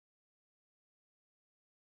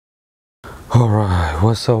Alright,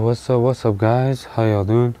 what's up guys, how y'all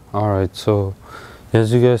doing? Alright, so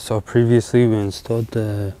as you guys saw previously, we installed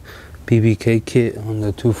the BBK kit on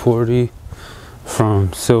the 240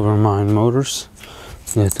 from Silver Mine Motors.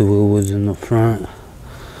 Got the wheel woods in the front,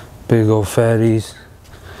 big old fatties,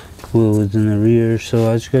 wheel woods in the rear.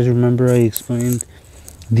 So as you guys remember, I explained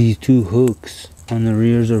these two hooks on the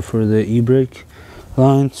rears are for the e-brake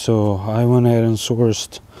line, so I went ahead and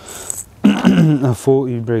sourced a full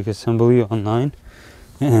e-brake assembly online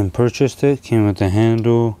and purchased it. Came with the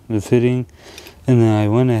handle, the fitting, and then I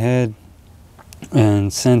went ahead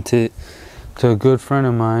and sent it to a good friend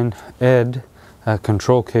of mine, Ed, at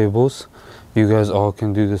Control Cables. You guys all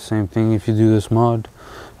can do the same thing if you do this mod.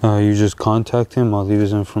 You just contact him. I'll leave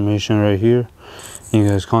his information right here. You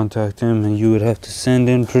guys contact him, and you would have to send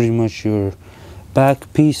in pretty much your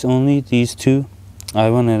back piece only, these two.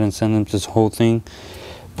 I went ahead and sent him this whole thing,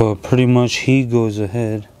 but pretty much he goes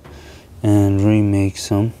ahead and remakes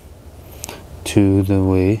them to the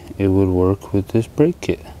way it would work with this brake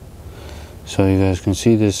kit. So you guys can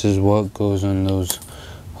see this is what goes on those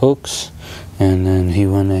hooks, and then he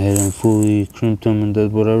went ahead and fully crimped them and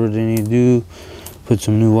did whatever they need to do, put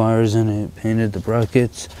some new wires in it, painted the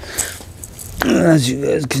brackets. As you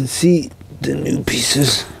guys can see, the new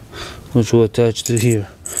pieces which will attach to here,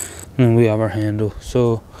 and then we have our handle.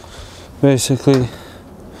 So basically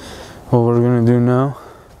what we're gonna do now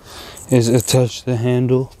is attach the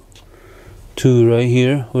handle to right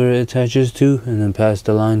here where it attaches to, and then pass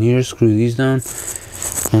the line here, screw these down,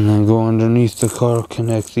 and then go underneath the car,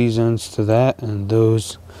 connect these ends to that and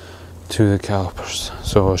those to the calipers.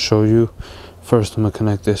 So I'll show you. First I'm gonna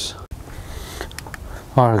connect this.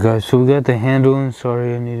 Alright guys, so we got the handle in.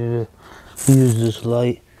 Sorry, I needed to use this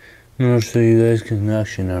light so you guys can,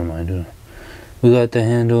 actually never mind. We got the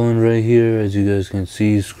handle in right here, as you guys can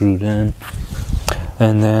see, screwed in.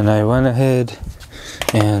 And then I went ahead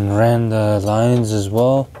and ran the lines as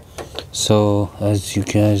well. So as you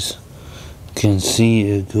guys can see,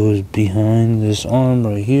 it goes behind this arm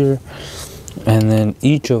right here. And then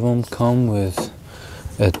each of them come with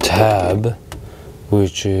a tab,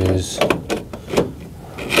 which is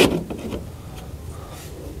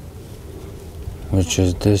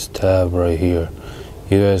this tab right here.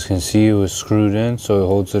 You guys can see it was screwed in, so it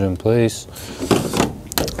holds it in place.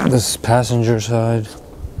 This is passenger side,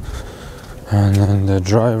 and then the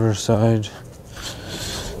driver side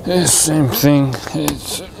is same thing.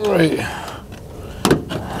 It's right.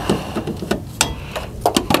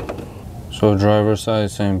 So driver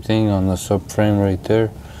side, same thing on the subframe right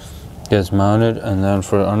there. Gets mounted, and then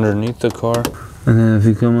for underneath the car. And then if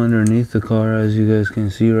you come underneath the car, as you guys can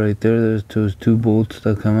see right there, there's those two bolts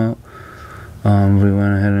that come out. We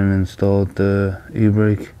went ahead and installed the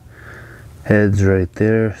e-brake heads right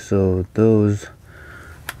there. So those,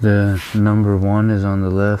 the number 1 is on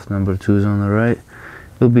the left, number 2 is on the right.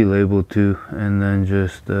 It'll be labeled too, and then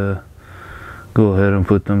just go ahead and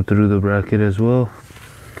put them through the bracket as well.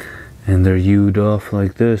 And they're U'd off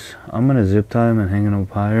like this. I'm gonna zip tie them and hang them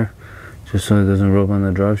up higher, just so it doesn't rub on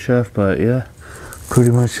the drive shaft. But yeah,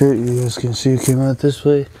 pretty much it. You guys can see it came out this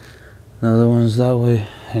way, another one's that way,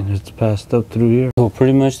 and it's passed up through here. So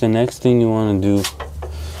pretty much the next thing you want to do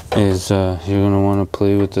is you're going to want to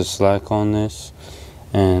play with the slack on this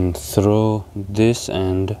and throw this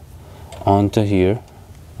end onto here,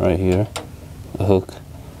 right here. The hook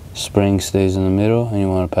spring stays in the middle, and you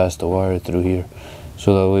want to pass the wire through here,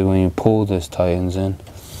 so that way when you pull, this tightens in.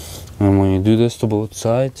 And when you do this to both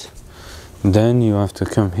sides, then you have to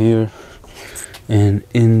come here, and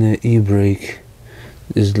in the e-brake,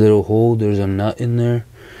 this little hole, there's a nut in there.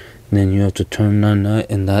 And then you have to turn that nut,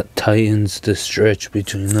 and that tightens the stretch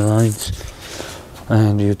between the lines.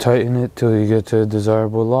 And you tighten it till you get to a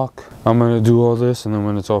desirable lock. I'm gonna do all this, and then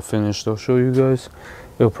when it's all finished, I'll show you guys.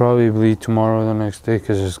 It'll probably be tomorrow or the next day,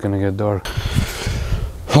 because it's gonna get dark.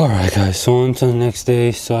 Alright guys, so on to the next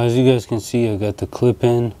day. So as you guys can see, I got the clip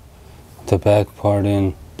in, the back part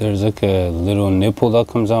in. There's like a little nipple that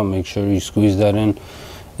comes out. Make sure you squeeze that in.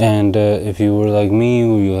 And if you were like me,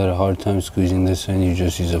 you had a hard time squeezing this in, you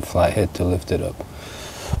just use a flat head to lift it up.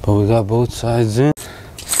 But we got both sides in.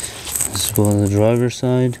 This is well the driver's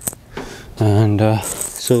side. And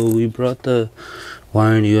so we brought the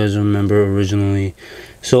wiring, you guys remember originally.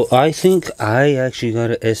 So I think I actually got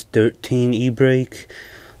an S13 e-brake,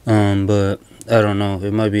 but I don't know,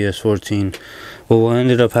 it might be S14. But what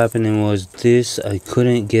ended up happening was this, I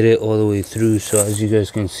couldn't get it all the way through. So as you guys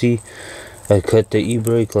can see, I cut the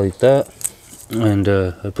e-brake like that, and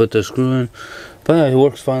I put the screw in. But yeah, it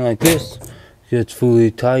works fine like this. Gets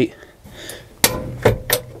fully tight,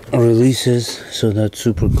 releases, so that's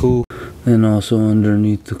super cool. and also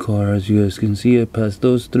underneath the car, as you guys can see. I passed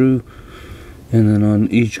those through, and then on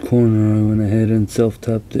each corner I went ahead and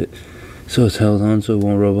self-tapped it so it's held on so it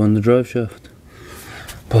won't rub on the drive shaft.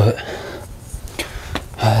 But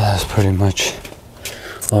that's pretty much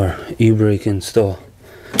our e-brake install.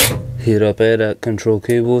 Hit up ADAC control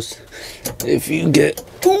cables if you get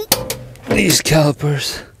these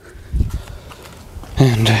calipers,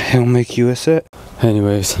 and he'll make you a set.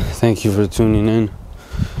 Anyways, thank you for tuning in.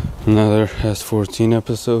 Another S14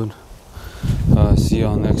 episode. See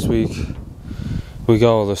y'all next week. We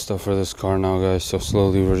got all the stuff for this car now, guys, so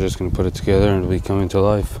slowly we're just gonna put it together and it'll be coming to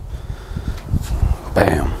life.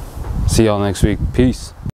 Bam. See y'all next week.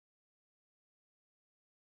 Peace.